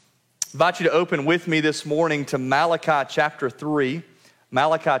invite you to open with me this morning to Malachi chapter 3.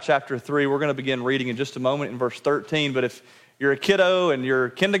 Malachi chapter 3, we're going to begin reading in just a moment in verse 13. But if you're a kiddo and you're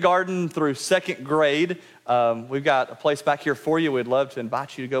kindergarten through second grade, we've got a place back here for you. We'd love to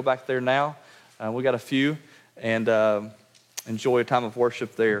invite you to go back there now. We got a few, and enjoy a time of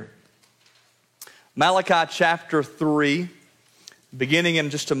worship there. Malachi chapter 3, beginning in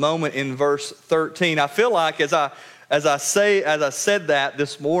just a moment in verse 13. I feel like as I said that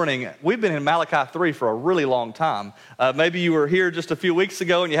this morning, we've been in Malachi 3 for a really long time. Maybe you were here just a few weeks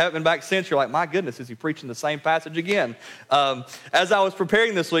ago and you haven't been back since. You're like, my goodness, is he preaching the same passage again? As I was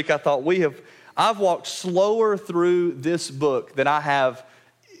preparing this week, I thought I've walked slower through this book than I have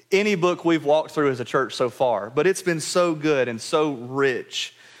any book we've walked through as a church so far. But it's been so good and so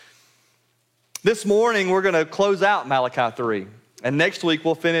rich. This morning, we're going to close out Malachi 3. And next week,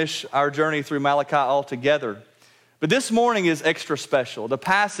 we'll finish our journey through Malachi altogether. But this morning is extra special. The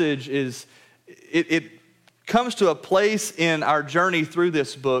passage it comes to a place in our journey through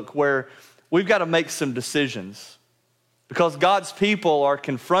this book where we've got to make some decisions because God's people are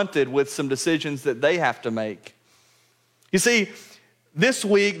confronted with some decisions that they have to make. You see, this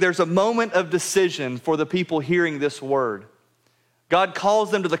week there's a moment of decision for the people hearing this word. God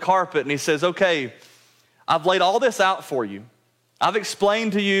calls them to the carpet and he says, okay, I've laid all this out for you. I've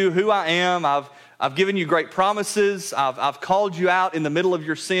explained to you who I am. I've given you great promises. I've called you out in the middle of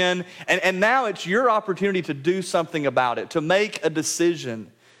your sin. And now it's your opportunity to do something about it, to make a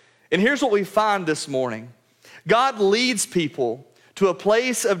decision. And here's what we find this morning. God leads people to a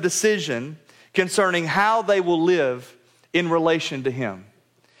place of decision concerning how they will live in relation to him.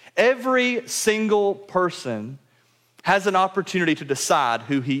 Every single person has an opportunity to decide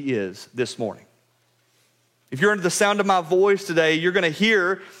who he is this morning. If you're under the sound of my voice today, you're going to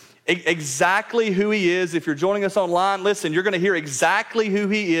hear exactly who he is. If you're joining us online, listen, you're going to hear exactly who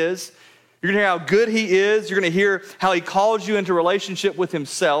he is. You're going to hear how good he is. You're going to hear how he calls you into relationship with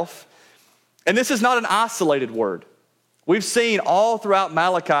himself. And this is not an isolated word. We've seen all throughout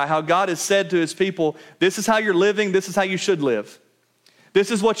Malachi how God has said to his people, this is how you're living, this is how you should live.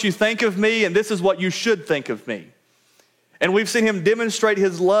 This is what you think of me, and this is what you should think of me. And we've seen him demonstrate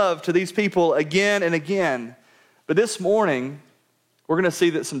his love to these people again and again. But this morning, we're going to see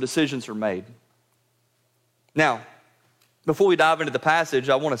that some decisions are made. Now, before we dive into the passage,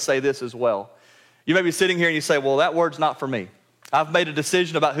 I want to say this as well. You may be sitting here and you say, well, that word's not for me. I've made a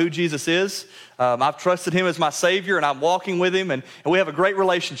decision about who Jesus is. I've trusted him as my Savior, and I'm walking with him, and we have a great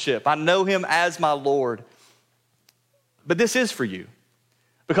relationship. I know him as my Lord. But this is for you,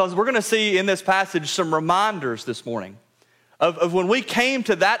 because we're going to see in this passage some reminders this morning of when we came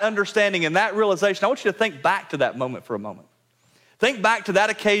to that understanding and that realization. I want you to think back to that moment for a moment. Think back to that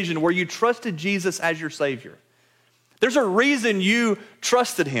occasion where you trusted Jesus as your Savior. There's a reason you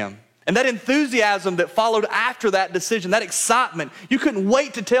trusted him. And that enthusiasm that followed after that decision, that excitement, you couldn't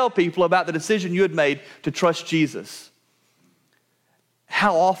wait to tell people about the decision you had made to trust Jesus.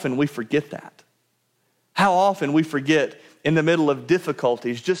 How often we forget that. How often we forget in the middle of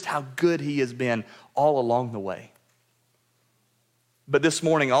difficulties just how good he has been all along the way. But this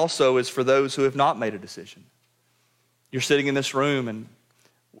morning also is for those who have not made a decision. You're sitting in this room, and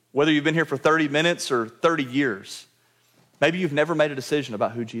whether you've been here for 30 minutes or 30 years, maybe you've never made a decision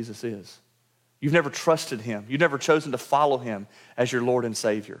about who Jesus is. You've never trusted him. You've never chosen to follow him as your Lord and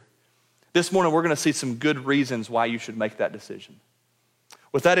Savior. This morning, we're going to see some good reasons why you should make that decision.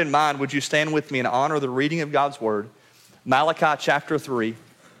 With that in mind, would you stand with me and honor the reading of God's word, Malachi chapter 3,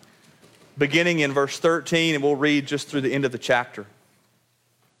 beginning in verse 13, and we'll read just through the end of the chapter.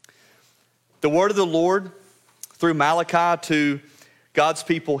 The word of the Lord through Malachi to God's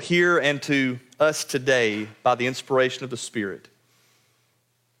people here and to us today by the inspiration of the Spirit.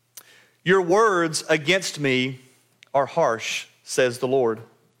 Your words against me are harsh, says the Lord.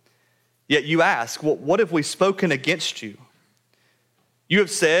 Yet you ask, well, what have we spoken against you? You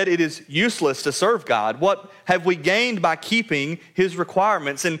have said it is useless to serve God. What have we gained by keeping his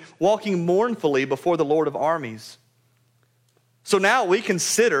requirements and walking mournfully before the Lord of armies? So now we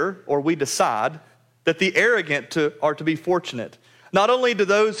consider, or we decide, that the arrogant are to be fortunate. Not only do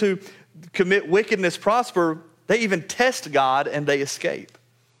those who commit wickedness prosper, they even test God and they escape.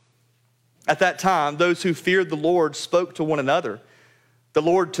 At that time, those who feared the Lord spoke to one another. The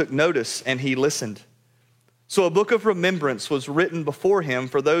Lord took notice and he listened. So a book of remembrance was written before him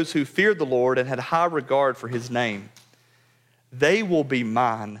for those who feared the Lord and had high regard for his name. They will be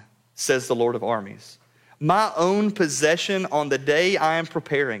mine, says the Lord of armies, my own possession on the day I am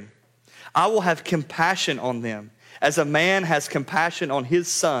preparing. I will have compassion on them as a man has compassion on his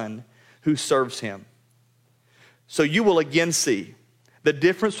son who serves him. So you will again see the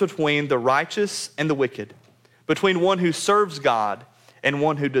difference between the righteous and the wicked, between one who serves God and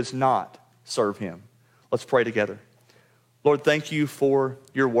one who does not serve him. Let's pray together. Lord, thank you for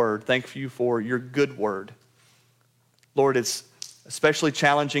your word. Thank you for your good word. Lord, it's especially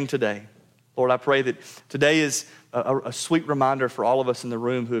challenging today. Lord, I pray that today is a sweet reminder for all of us in the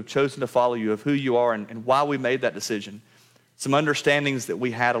room who have chosen to follow you of who you are and why we made that decision. Some understandings that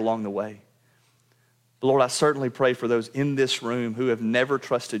we had along the way. But Lord, I certainly pray for those in this room who have never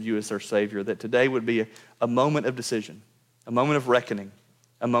trusted you as their Savior, that today would be a moment of decision, a moment of reckoning,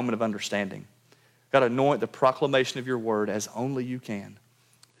 a moment of understanding. God, anoint the proclamation of your word as only you can.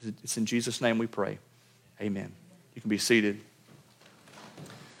 It's in Jesus' name we pray. Amen. You can be seated.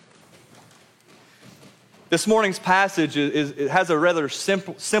 This morning's passage it has a rather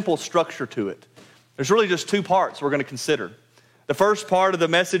simple structure to it. There's really just two parts we're going to consider. The first part of the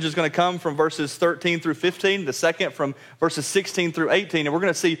message is going to come from verses 13 through 15, the second from verses 16 through 18, and we're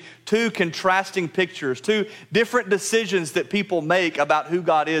going to see two contrasting pictures, two different decisions that people make about who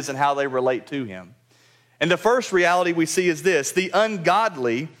God is and how they relate to him. And the first reality we see is this: the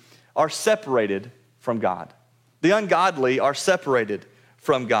ungodly are separated from God. The ungodly are separated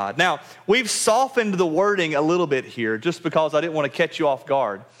from God. Now, we've softened the wording a little bit here just because I didn't want to catch you off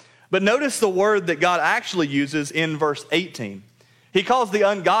guard. But notice the word that God actually uses in verse 18. He calls the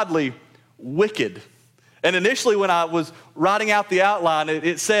ungodly wicked. And initially when I was writing out the outline,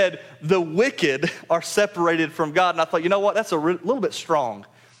 it said the wicked are separated from God. And I thought, you know what, that's a little bit strong.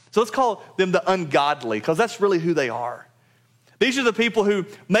 So let's call them the ungodly, because that's really who they are. These are the people who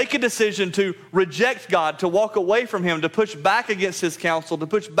make a decision to reject God, to walk away from him, to push back against his counsel, to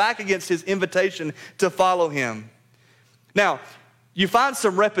push back against his invitation to follow him. Now, you find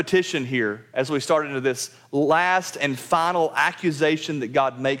some repetition here as we start into this last and final accusation that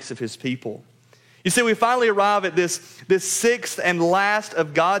God makes of his people. You see, we finally arrive at this sixth and last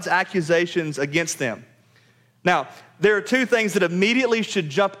of God's accusations against them. Now, there are two things that immediately should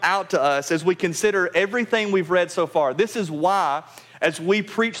jump out to us as we consider everything we've read so far. This is why, as we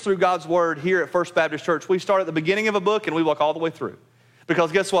preach through God's word here at First Baptist Church, we start at the beginning of a book and we walk all the way through.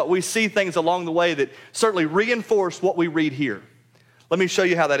 Because guess what? We see things along the way that certainly reinforce what we read here. Let me show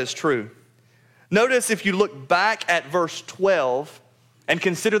you how that is true. Notice if you look back at verse 12 and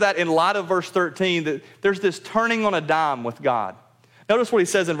consider that in light of verse 13, that there's this turning on a dime with God. Notice what he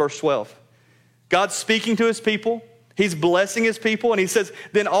says in verse 12. God's speaking to his people. He's blessing his people, and he says,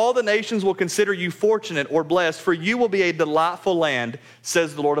 then all the nations will consider you fortunate or blessed, for you will be a delightful land,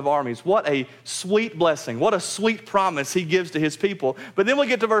 says the Lord of armies. What a sweet blessing. What a sweet promise he gives to his people. But then we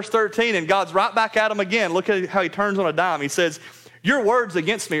get to verse 13, and God's right back at him again. Look at how he turns on a dime. He says, your words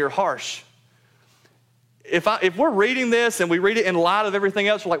against me are harsh. If we're reading this and we read it in light of everything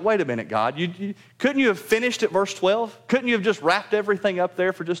else, we're like, wait a minute, God. Couldn't you have finished at verse 12? Couldn't you have just wrapped everything up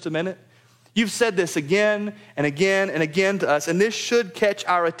there for just a minute? You've said this again and again and again to us, and this should catch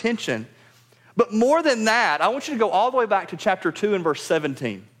our attention. But more than that, I want you to go all the way back to chapter 2 and verse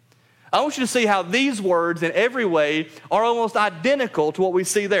 17. I want you to see how these words in every way are almost identical to what we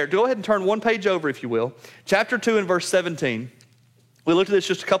see there. Go ahead and turn one page over, if you will. Chapter 2 and verse 17. We looked at this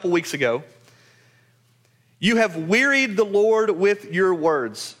just a couple weeks ago. You have wearied the Lord with your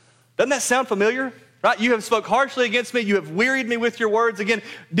words. Doesn't that sound familiar? Right? You have spoke harshly against me. You have wearied me with your words. Again,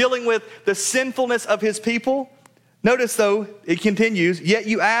 dealing with the sinfulness of his people. Notice, though, it continues, yet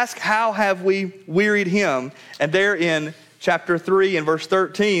you ask, how have we wearied him? And there in chapter 3 and verse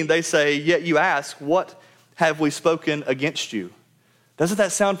 13, they say, yet you ask, what have we spoken against you? Doesn't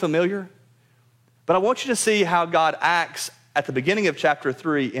that sound familiar? But I want you to see how God acts at the beginning of chapter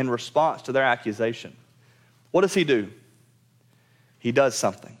 3 in response to their accusation. What does he do? He does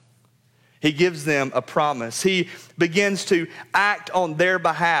something. He gives them a promise. He begins to act on their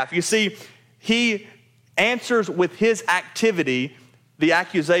behalf. You see, he answers with his activity the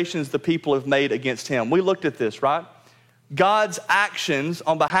accusations the people have made against him. We looked at this, right? God's actions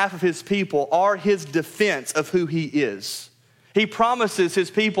on behalf of his people are his defense of who he is. He promises his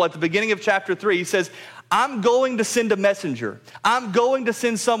people at the beginning of chapter 3, he says, I'm going to send a messenger. I'm going to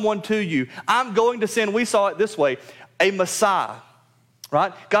send someone to you. I'm going to send, we saw it this way, a Messiah.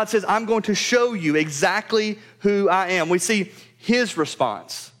 Right? God says, I'm going to show you exactly who I am. We see his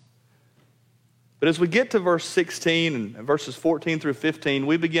response. But as we get to verse 16 and verses 14 through 15,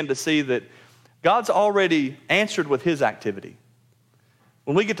 we begin to see that God's already answered with his activity.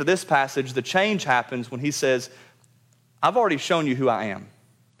 When we get to this passage, the change happens when he says, I've already shown you who I am.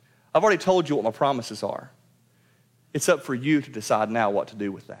 I've already told you what my promises are. It's up for you to decide now what to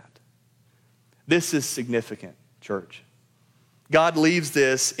do with that. This is significant, church. God leaves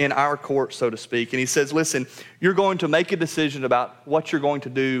this in our court, so to speak, and he says, listen, you're going to make a decision about what you're going to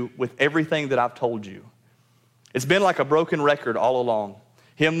do with everything that I've told you. It's been like a broken record all along.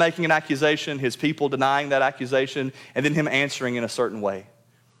 Him making an accusation, his people denying that accusation, and then him answering in a certain way.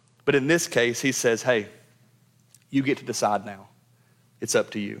 But in this case, he says, hey, you get to decide now. It's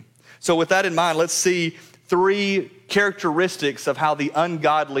up to you. So with that in mind, let's see 3 characteristics of how the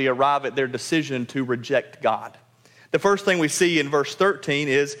ungodly arrive at their decision to reject God. The first thing we see in verse 13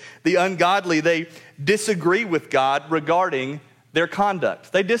 is the ungodly, they disagree with God regarding their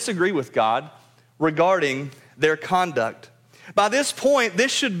conduct. They disagree with God regarding their conduct. By this point,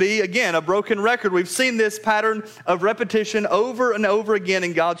 this should be, again, a broken record. We've seen this pattern of repetition over and over again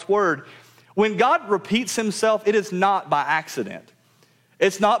in God's word. When God repeats himself, it is not by accident.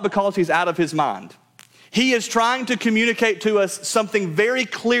 It's not because he's out of his mind. He is trying to communicate to us something very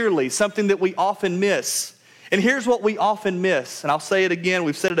clearly, something that we often miss. And here's what we often miss, and I'll say it again,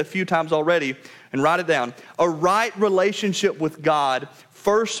 we've said it a few times already, and write it down. A right relationship with God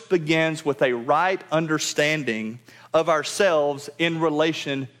first begins with a right understanding of ourselves in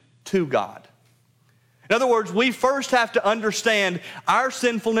relation to God. In other words, we first have to understand our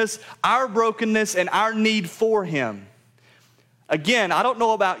sinfulness, our brokenness, and our need for him. Again, I don't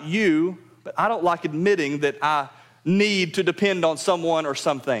know about you, but I don't like admitting that I need to depend on someone or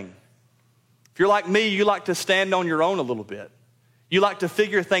something. If you're like me, you like to stand on your own a little bit. You like to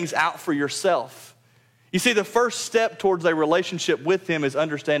figure things out for yourself. You see, the first step towards a relationship with him is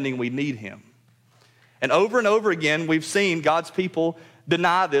understanding we need him. And over again, we've seen God's people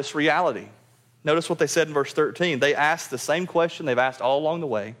deny this reality. Notice what they said in verse 13. They asked the same question they've asked all along the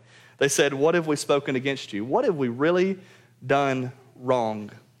way. They said, what have we spoken against you? What have we really done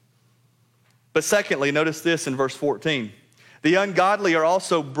wrong? But secondly, notice this in verse 14. The ungodly are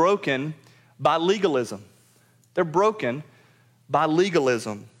also broken by legalism. They're broken by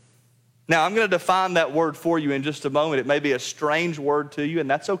legalism. Now, I'm going to define that word for you in just a moment. It may be a strange word to you, and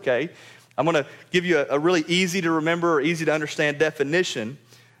that's okay. I'm going to give you a really easy to remember or easy to understand definition.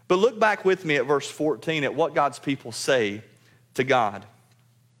 But look back with me at verse 14 at what God's people say to God.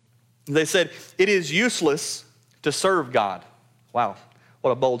 They said, it is useless to serve God. Wow,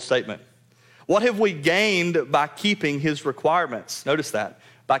 what a bold statement. What have we gained by keeping his requirements? Notice that.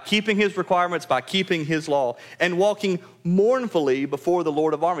 By keeping his requirements, by keeping his law, and walking mournfully before the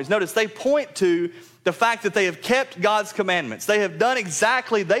Lord of armies. Notice they point to the fact that they have kept God's commandments. They have done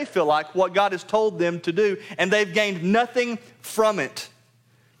exactly, they feel like, what God has told them to do, and they've gained nothing from it.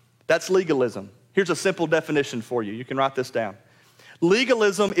 That's legalism. Here's a simple definition for you. You can write this down.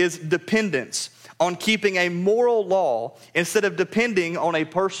 Legalism is dependence on keeping a moral law instead of depending on a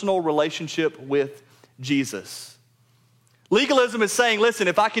personal relationship with Jesus. Legalism is saying, listen,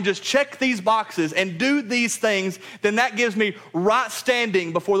 if I can just check these boxes and do these things, then that gives me right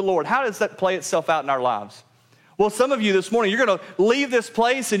standing before the Lord. How does that play itself out in our lives? Well, some of you this morning, you're going to leave this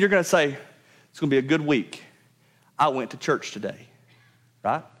place and you're going to say, it's going to be a good week. I went to church today,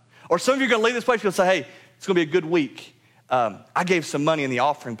 right? Or some of you are going to leave this place and you'll say, hey, it's going to be a good week. I gave some money in the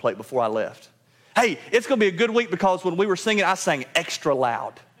offering plate before I left. Hey, it's going to be a good week because when we were singing, I sang extra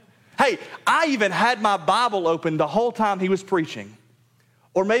loud. Hey, I even had my Bible open the whole time he was preaching.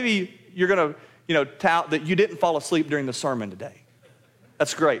 Or maybe you're going to, tout that you didn't fall asleep during the sermon today.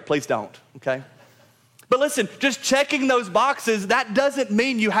 That's great. Please don't, okay? But listen, just checking those boxes, that doesn't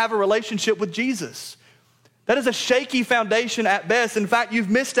mean you have a relationship with Jesus. That is a shaky foundation at best. In fact, you've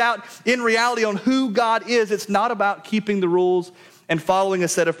missed out in reality on who God is. It's not about keeping the rules and following a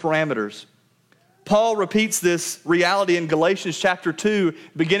set of parameters. Paul repeats this reality in Galatians chapter 2,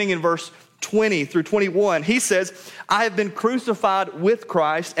 beginning in verse 20 through 21. He says, I have been crucified with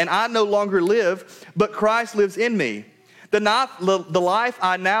Christ, and I no longer live, but Christ lives in me. The life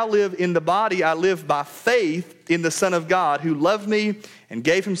I now live in the body, I live by faith in the Son of God, who loved me and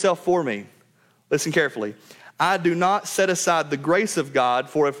gave himself for me. Listen carefully. I do not set aside the grace of God,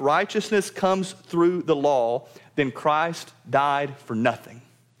 for if righteousness comes through the law, then Christ died for nothing.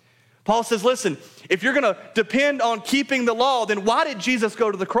 Paul says, listen, if you're going to depend on keeping the law, then why did Jesus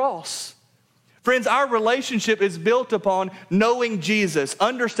go to the cross? Friends, our relationship is built upon knowing Jesus,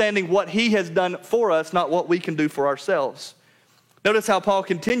 understanding what he has done for us, not what we can do for ourselves. Notice how Paul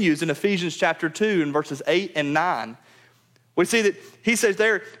continues in Ephesians chapter 2 in verses 8 and 9. We see that he says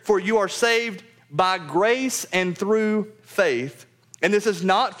there, for you are saved by grace and through faith, and this is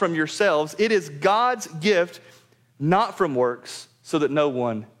not from yourselves. It is God's gift, not from works, so that no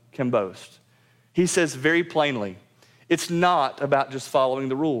one can boast. He says very plainly, it's not about just following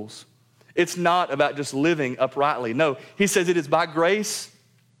the rules. It's not about just living uprightly. No, he says it is by grace,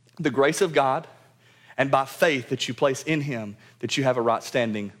 the grace of God, and by faith that you place in him, that you have a right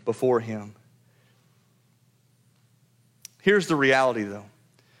standing before him. Here's the reality, though.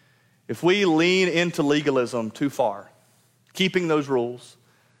 If we lean into legalism too far, keeping those rules,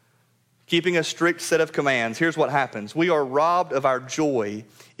 keeping a strict set of commands, here's what happens. We are robbed of our joy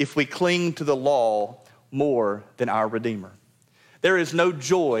if we cling to the law more than our Redeemer. There is no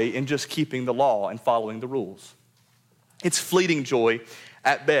joy in just keeping the law and following the rules. It's fleeting joy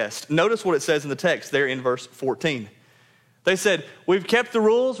at best. Notice what it says in the text there in verse 14. They said, we've kept the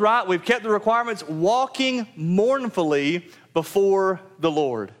rules, right? We've kept the requirements, walking mournfully before the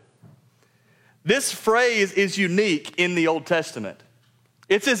Lord. This phrase is unique in the Old Testament.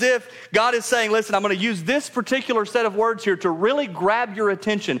 It's as if God is saying, listen, I'm going to use this particular set of words here to really grab your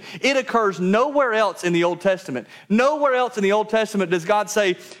attention. It occurs nowhere else in the Old Testament. Nowhere else in the Old Testament does God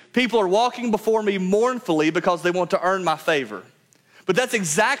say, people are walking before me mournfully because they want to earn my favor. But that's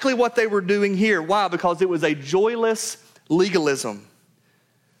exactly what they were doing here. Why? Because it was a joyless legalism.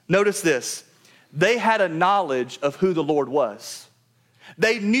 Notice this. They had a knowledge of who the Lord was.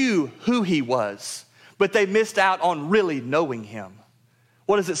 They knew who he was, but they missed out on really knowing him.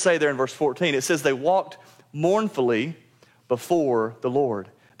 What does it say there in verse 14? It says they walked mournfully before the Lord.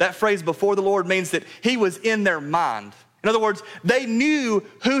 That phrase, before the Lord, means that he was in their mind. In other words, they knew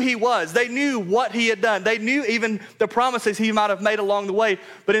who he was. They knew what he had done. They knew even the promises he might have made along the way.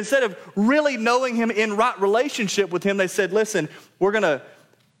 But instead of really knowing him in right relationship with him, they said, listen, we're going to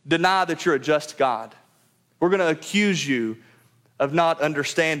deny that you're a just God. We're going to accuse you of not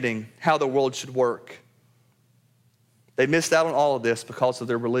understanding how the world should work. They missed out on all of this because of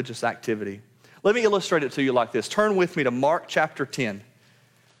their religious activity. Let me illustrate it to you like this. Turn with me to Mark chapter 10.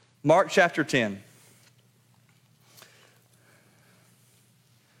 Mark chapter 10.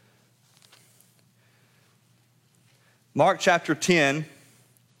 Mark chapter 10,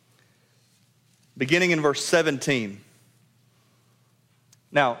 beginning in verse 17.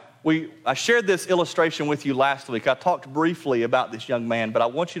 Now, I shared this illustration with you last week. I talked briefly about this young man, but I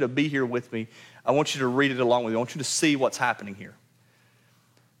want you to be here with me. I want you to read it along with me. I want you to see what's happening here.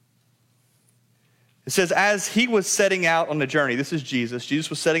 It says, as he was setting out on the journey, this is Jesus. Jesus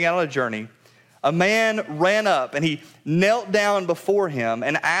was setting out on a journey. A man ran up and he knelt down before him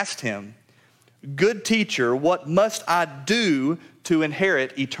and asked him, good teacher, what must I do to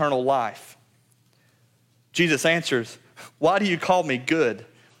inherit eternal life? Jesus answers, why do you call me good?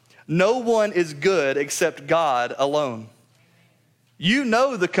 No one is good except God alone. You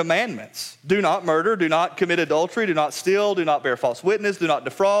know the commandments. Do not murder, do not commit adultery, do not steal, do not bear false witness, do not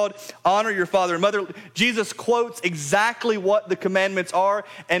defraud, honor your father and mother. Jesus quotes exactly what the commandments are,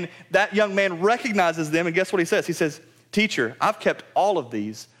 and that young man recognizes them, and guess what he says? He says, teacher, I've kept all of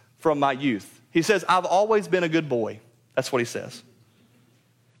these from my youth. He says, I've always been a good boy. That's what he says.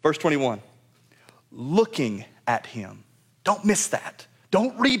 Verse 21, looking at him. Don't miss that.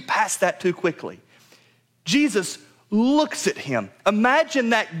 Don't read past that too quickly. Jesus looks at him. Imagine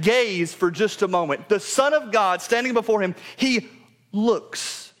that gaze for just a moment. The Son of God standing before him, he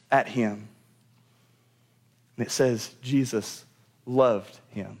looks at him. And it says Jesus loved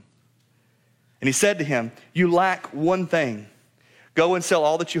him. And he said to him, you lack one thing. Go and sell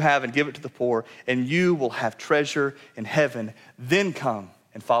all that you have and give it to the poor, and you will have treasure in heaven. Then come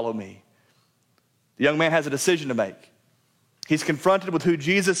and follow me. The young man has a decision to make. He's confronted with who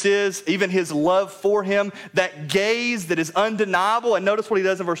Jesus is, even his love for him, that gaze that is undeniable. And notice what he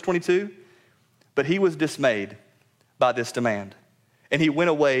does in verse 22. But he was dismayed by this demand, and he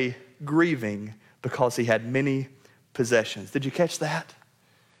went away grieving because he had many possessions. Did you catch that?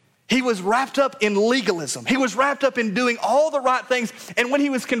 He was wrapped up in legalism. He was wrapped up in doing all the right things. And when he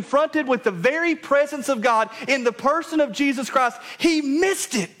was confronted with the very presence of God in the person of Jesus Christ, he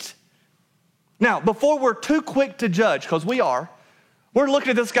missed it. Now, before we're too quick to judge, because we're looking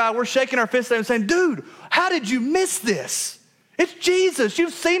at this guy, we're shaking our fists at him and saying, dude, how did you miss this? It's Jesus.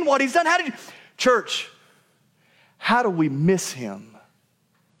 You've seen what he's done. Church, how do we miss him?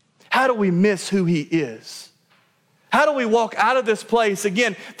 How do we miss who he is? How do we walk out of this place,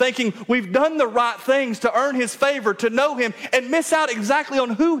 again, thinking we've done the right things to earn his favor, to know him, and miss out exactly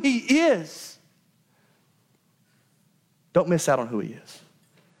on who he is? Don't miss out on who he is.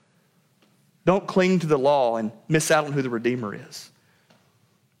 Don't cling to the law and miss out on who the Redeemer is.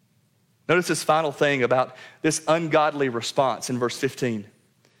 Notice this final thing about this ungodly response in verse 15.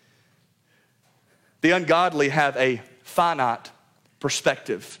 The ungodly have a finite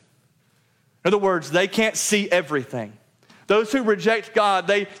perspective. In other words, they can't see everything. Those who reject God,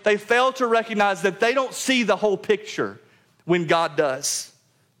 they fail to recognize that they don't see the whole picture when God does.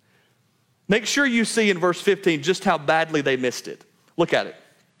 Make sure you see in verse 15 just how badly they missed it. Look at it.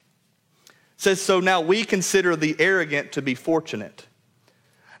 It It says, so now we consider the arrogant to be fortunate.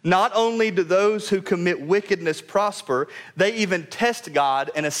 Not only do those who commit wickedness prosper, they even test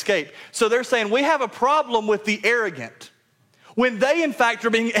God and escape. So they're saying we have a problem with the arrogant, when they in fact are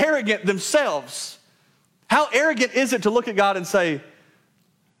being arrogant themselves. How arrogant is it to look at God and say,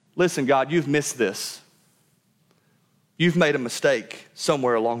 listen, God, you've missed this. You've made a mistake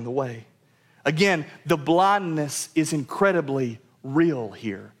somewhere along the way. Again, the blindness is incredibly real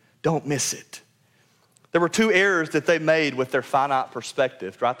here. Don't miss it. There were two errors that they made with their finite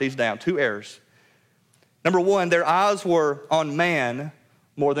perspective. Write these down, 2 errors. Number one, their eyes were on man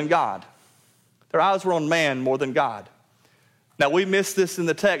more than God. Their eyes were on man more than God. Now, we miss this in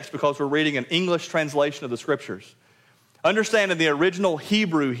the text because we're reading an English translation of the scriptures. Understand in the original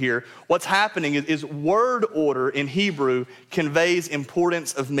Hebrew here, what's happening is word order in Hebrew conveys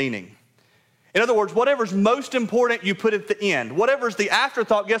importance of meaning. In other words, whatever's most important, you put at the end. Whatever's the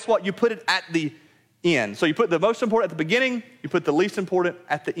afterthought, guess what? You put it at the end. So you put the most important at the beginning, you put the least important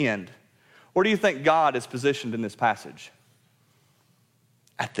at the end. Where do you think God is positioned in this passage?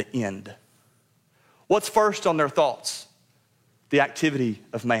 At the end. What's first on their thoughts? The activity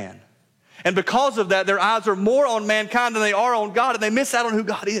of man. And because of that, their eyes are more on mankind than they are on God, and they miss out on who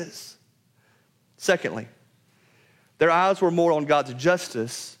God is. Secondly, their eyes were more on God's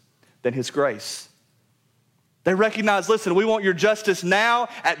justice than his grace. They recognize, listen, we want your justice now,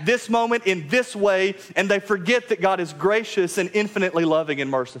 at this moment, in this way, and they forget that God is gracious and infinitely loving and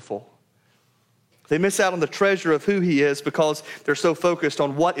merciful. They miss out on the treasure of who he is because they're so focused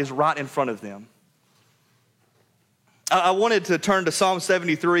on what is right in front of them. I wanted to turn to Psalm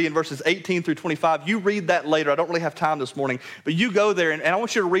 73 in verses 18 through 25. You read that later. I don't really have time this morning, but you go there and I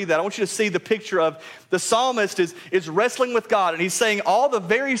want you to read that. I want you to see the picture of the psalmist is wrestling with God, and he's saying all the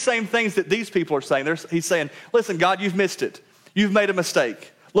very same things that these people are saying. He's saying, listen, God, you've missed it. You've made a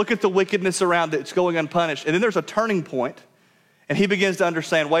mistake. Look at the wickedness around that's going unpunished. And then there's a turning point, and he begins to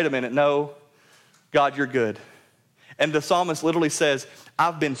understand, wait a minute, no, God, you're good. And the psalmist literally says,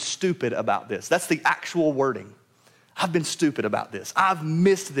 I've been stupid about this. That's the actual wording. I've been stupid about this. I've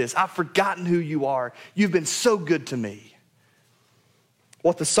missed this. I've forgotten who you are. You've been so good to me.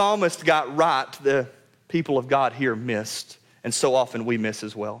 What the psalmist got right, the people of God here missed, and so often we miss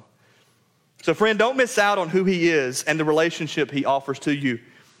as well. So friend, don't miss out on who he is and the relationship he offers to you.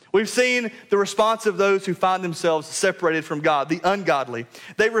 We've seen the response of those who find themselves separated from God, the ungodly.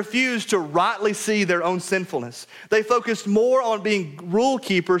 They refused to rightly see their own sinfulness. They focused more on being rule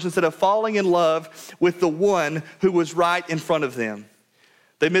keepers instead of falling in love with the one who was right in front of them.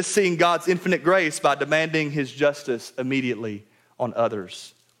 They missed seeing God's infinite grace by demanding his justice immediately on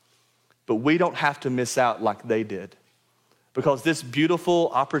others. But we don't have to miss out like they did, because this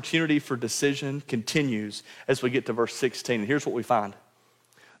beautiful opportunity for decision continues as we get to verse 16. And here's what we find.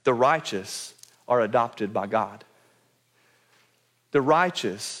 The righteous are adopted by God. The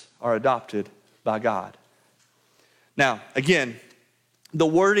righteous are adopted by God. Now, again, the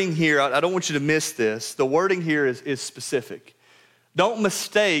wording here, I don't want you to miss this. The wording here is specific. Don't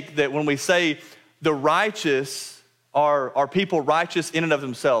mistake that when we say the righteous are people righteous in and of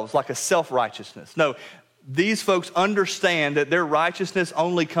themselves, like a self-righteousness. No, these folks understand that their righteousness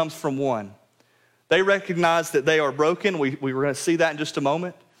only comes from one. They recognize that they are broken. We were going to see that in just a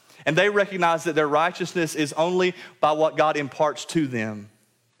moment. And they recognize that their righteousness is only by what God imparts to them.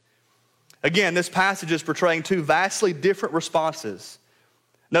 Again, this passage is portraying two vastly different responses.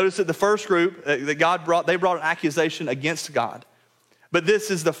 Notice that the first group that God brought an accusation against God. But this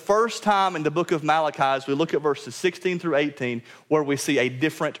is the first time in the book of Malachi, as we look at verses 16 through 18, where we see a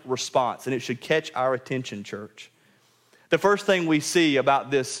different response. And it should catch our attention, church. The first thing we see about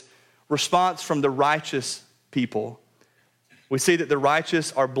this response from the righteous people, we see that the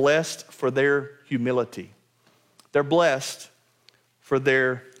righteous are blessed for their humility. They're blessed for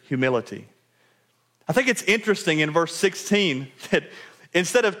their humility. I think it's interesting in verse 16 that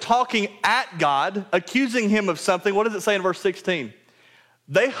instead of talking at God, accusing him of something, what does it say in verse 16?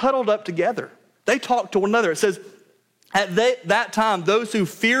 They huddled up together. They talked to one another. It says, at that time, those who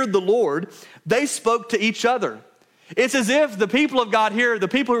feared the Lord, they spoke to each other. It's as if the people of God here, the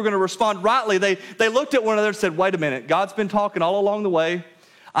people who are going to respond rightly, they looked at one another and said, wait a minute, God's been talking all along the way.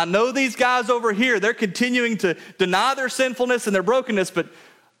 I know these guys over here, they're continuing to deny their sinfulness and their brokenness, but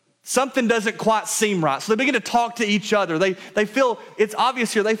something doesn't quite seem right. So they begin to talk to each other. They feel, it's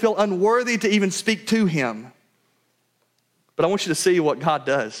obvious here, they feel unworthy to even speak to him. But I want you to see what God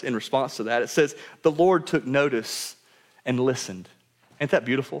does in response to that. It says, the Lord took notice and listened. Ain't that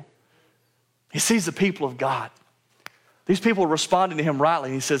beautiful? He sees the people of God. These people are responding to him rightly.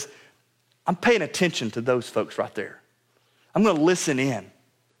 And he says, I'm paying attention to those folks right there. I'm going to listen in.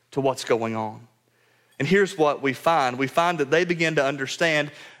 to what's going on. And here's what we find. We find that they begin to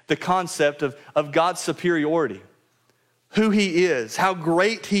understand the concept of God's superiority, who he is, how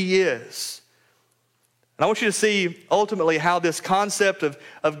great he is. And I want you to see ultimately how this concept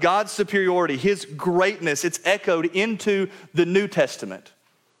of God's superiority, his greatness, it's echoed into the New Testament.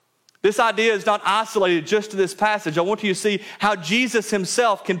 This idea is not isolated just to this passage. I want you to see how Jesus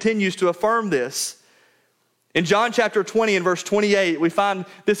himself continues to affirm this. In John chapter 20 and verse 28, we find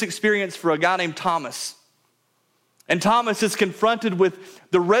this experience for a guy named Thomas. And Thomas is confronted with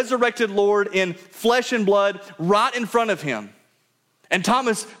the resurrected Lord in flesh and blood right in front of him. And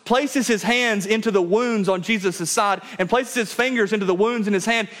Thomas places his hands into the wounds on Jesus' side and places his fingers into the wounds in his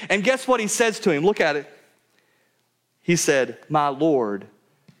hand. And guess what he says to him? Look at it. He said, "My Lord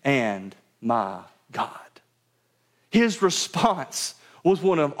and my God." His response was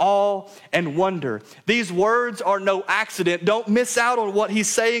one of awe and wonder. These words are no accident. Don't miss out on what he's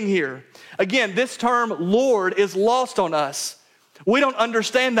saying here. Again, this term Lord is lost on us. We don't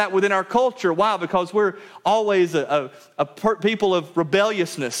understand that within our culture. Why? Because we're always a people of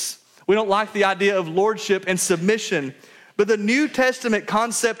rebelliousness. We don't like the idea of lordship and submission. But the New Testament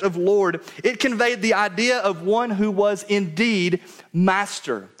concept of Lord, it conveyed the idea of one who was indeed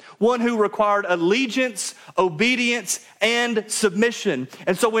master, one who required allegiance, obedience, and submission.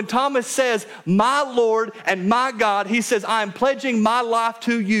 And so when Thomas says, "My Lord and my God," he says, "I am pledging my life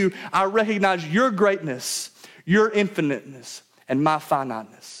to you. I recognize your greatness, your infiniteness, and my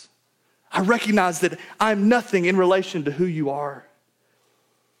finiteness. I recognize that I'm nothing in relation to who you are."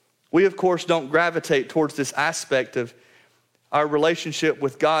 We, of course, don't gravitate towards this aspect of our relationship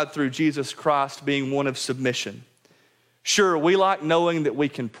with God through Jesus Christ being one of submission. Sure, we like knowing that we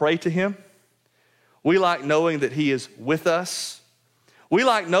can pray to him. We like knowing that he is with us. We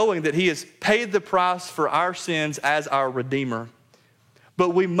like knowing that he has paid the price for our sins as our Redeemer. But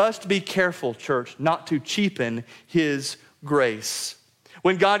we must be careful, church, not to cheapen his grace.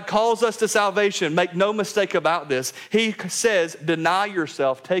 When God calls us to salvation, make no mistake about this. He says, "Deny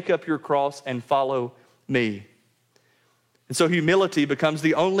yourself, take up your cross, and follow me." And so humility becomes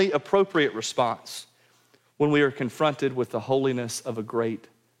the only appropriate response when we are confronted with the holiness of a great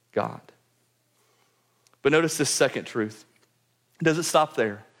God. But notice this second truth. It doesn't stop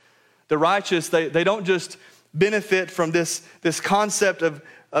there. The righteous, they don't just benefit from this concept of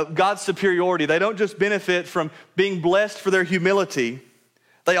God's superiority. They don't just benefit from being blessed for their humility.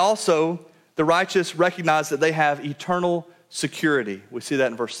 They also, the righteous, recognize that they have eternal security. We see that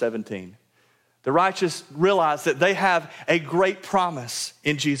in verse 17. The righteous realize that they have a great promise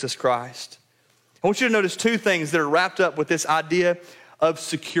in Jesus Christ. I want you to notice two things that are wrapped up with this idea of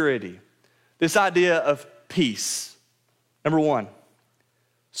security, this idea of peace. Number one,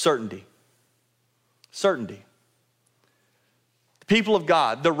 certainty. Certainty. The people of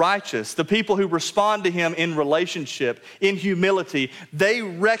God, the righteous, the people who respond to him in relationship, in humility, they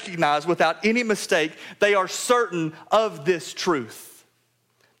recognize without any mistake, they are certain of this truth.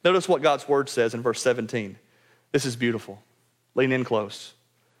 Notice what God's word says in verse 17. This is beautiful. Lean in close.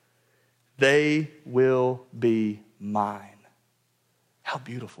 They will be mine. How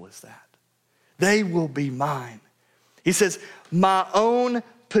beautiful is that? They will be mine. He says, my own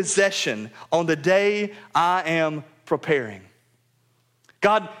possession on the day I am preparing.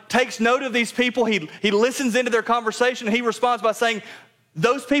 God takes note of these people. He listens into their conversation. And he responds by saying,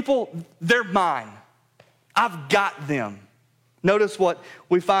 those people, they're mine. I've got them. Notice what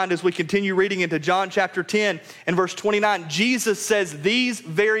we find as we continue reading into John chapter 10 and verse 29. Jesus says these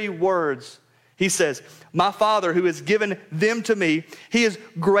very words. He says, my Father who has given them to me, he is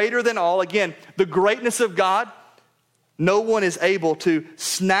greater than all. Again, the greatness of God, no one is able to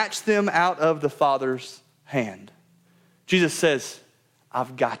snatch them out of the Father's hand. Jesus says,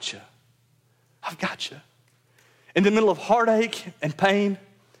 I've got you. I've got you. In the middle of heartache and pain,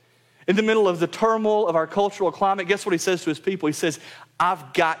 in the middle of the turmoil of our cultural climate, guess what he says to his people? He says,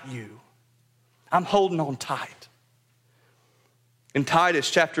 I've got you. I'm holding on tight. In Titus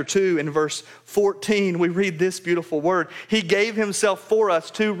chapter 2 and verse 14, we read this beautiful word. He gave himself for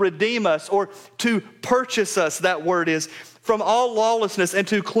us to redeem us, or to purchase us, that word is, from all lawlessness, and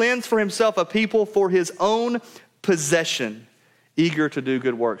to cleanse for himself a people for his own possession, eager to do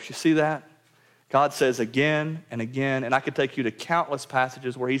good works. You see that? God says again and again, and I could take you to countless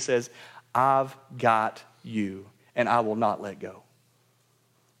passages where he says, I've got you, and I will not let go.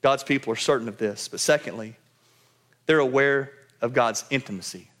 God's people are certain of this. But secondly, they're aware of God's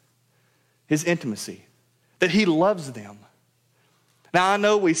intimacy, his intimacy, that he loves them. Now, I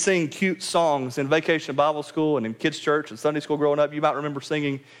know we sing cute songs in Vacation Bible School and in kids' church and Sunday school growing up. You might remember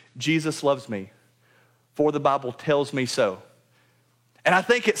singing, Jesus loves me, for the Bible tells me so. And I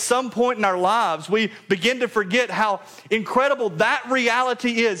think at some point in our lives, we begin to forget how incredible that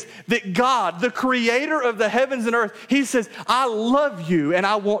reality is, that God, the creator of the heavens and earth, he says, I love you and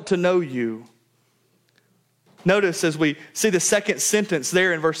I want to know you. Notice as we see the second sentence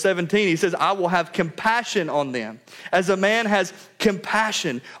there in verse 17, he says, I will have compassion on them, as a man has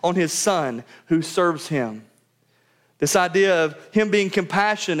compassion on his son who serves him. This idea of him being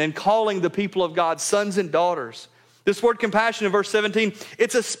compassionate and calling the people of God sons and daughters. This word compassion in verse 17,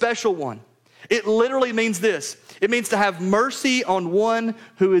 it's a special one. It literally means this. It means to have mercy on one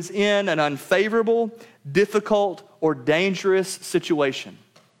who is in an unfavorable, difficult, or dangerous situation.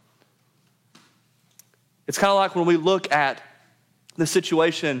 It's kind of like when we look at the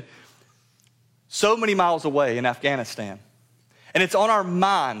situation so many miles away in Afghanistan, and it's on our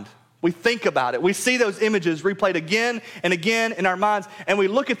mind. We think about it. We see those images replayed again and again in our minds, and we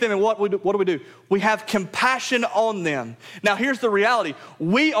look at them, and what do we do? We have compassion on them. Now, here's the reality.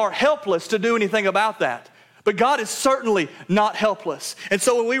 We are helpless to do anything about that, but God is certainly not helpless. And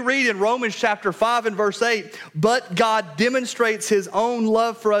so when we read in Romans chapter 5 and verse 8, but God demonstrates his own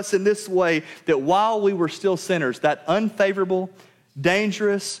love for us in this way, that while we were still sinners, that unfavorable,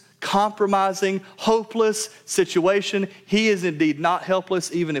 dangerous, compromising, hopeless situation, he is indeed not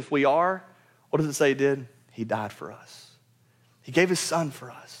helpless, even if we are. What does it say he did? He died for us. He gave his son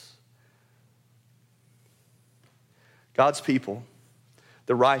for us. God's people,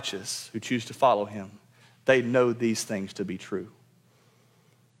 the righteous who choose to follow him, they know these things to be true.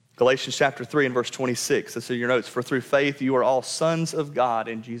 Galatians chapter 3 and verse 26, that's in your notes. For through faith you are all sons of God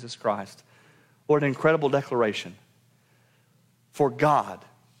in Jesus Christ. What an incredible declaration. For God,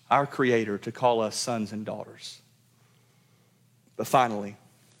 our Creator, to call us sons and daughters. But finally,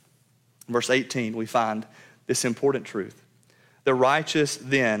 in verse 18, we find this important truth. The righteous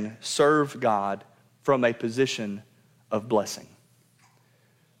then serve God from a position of blessing.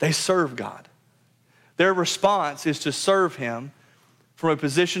 They serve God. Their response is to serve him from a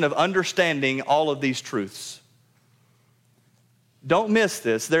position of understanding all of these truths. Don't miss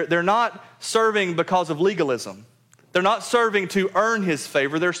this. They're not serving because of legalism. They're not serving to earn his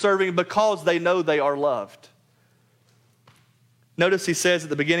favor. They're serving because they know they are loved. Notice he says at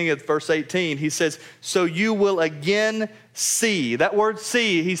the beginning of verse 18, he says, so you will again see. That word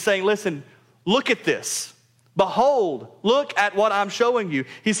see, he's saying, listen, look at this. Behold, look at what I'm showing you.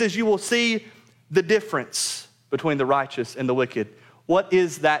 He says you will see the difference between the righteous and the wicked. What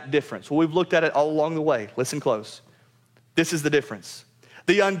is that difference? Well, we've looked at it all along the way. Listen close. This is the difference.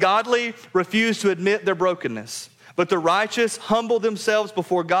 The ungodly refuse to admit their brokenness, but the righteous humble themselves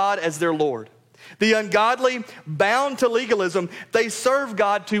before God as their Lord. The ungodly, bound to legalism, they serve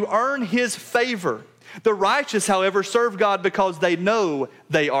God to earn his favor. The righteous, however, serve God because they know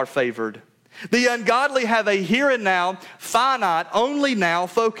they are favored. The ungodly have a here and now, finite, only now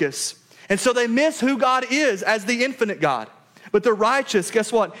focus. And so they miss who God is as the infinite God. But the righteous,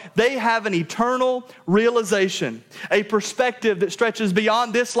 guess what? They have an eternal realization, a perspective that stretches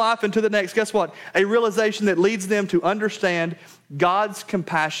beyond this life into the next. Guess what? A realization that leads them to understand God's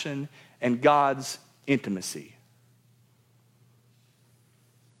compassion and God's intimacy.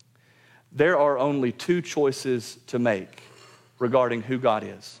 There are only two choices to make regarding who God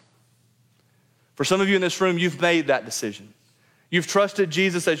is. For some of you in this room, you've made that decision. You've trusted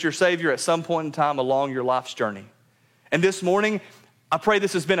Jesus as your Savior at some point in time along your life's journey. And this morning, I pray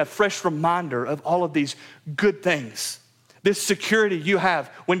this has been a fresh reminder of all of these good things, this security you have.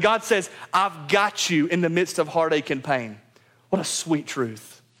 When God says, I've got you in the midst of heartache and pain. What a sweet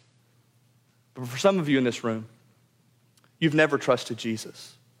truth. But for some of you in this room, you've never trusted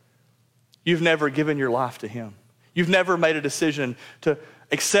Jesus. You've never given your life to him. You've never made a decision to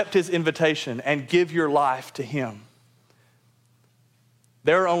accept his invitation and give your life to him.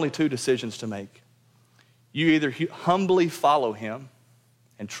 There are only two decisions to make. You either humbly follow him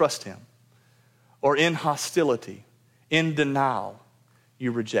and trust him, or in hostility, in denial,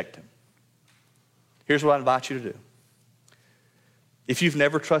 you reject him. Here's what I invite you to do. If you've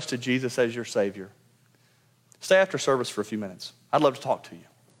never trusted Jesus as your Savior, stay after service for a few minutes. I'd love to talk to you.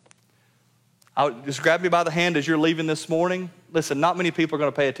 Just grab me by the hand as you're leaving this morning. Listen, not many people are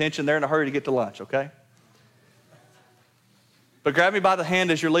going to pay attention. They're in a hurry to get to lunch, okay? But grab me by the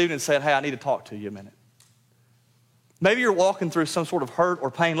hand as you're leaving and say, hey, I need to talk to you a minute. Maybe you're walking through some sort of hurt or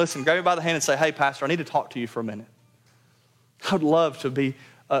pain. Listen, grab me by the hand and say, hey, Pastor, I need to talk to you for a minute. I would love to be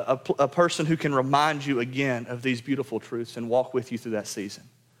a person who can remind you again of these beautiful truths and walk with you through that season.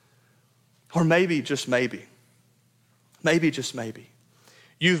 Or maybe, just maybe,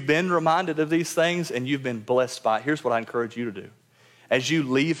 you've been reminded of these things and you've been blessed by it. Here's what I encourage you to do. As you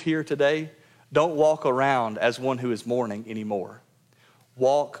leave here today, don't walk around as one who is mourning anymore.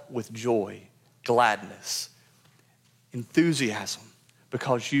 Walk with joy, gladness, enthusiasm,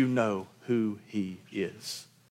 because you know who he is.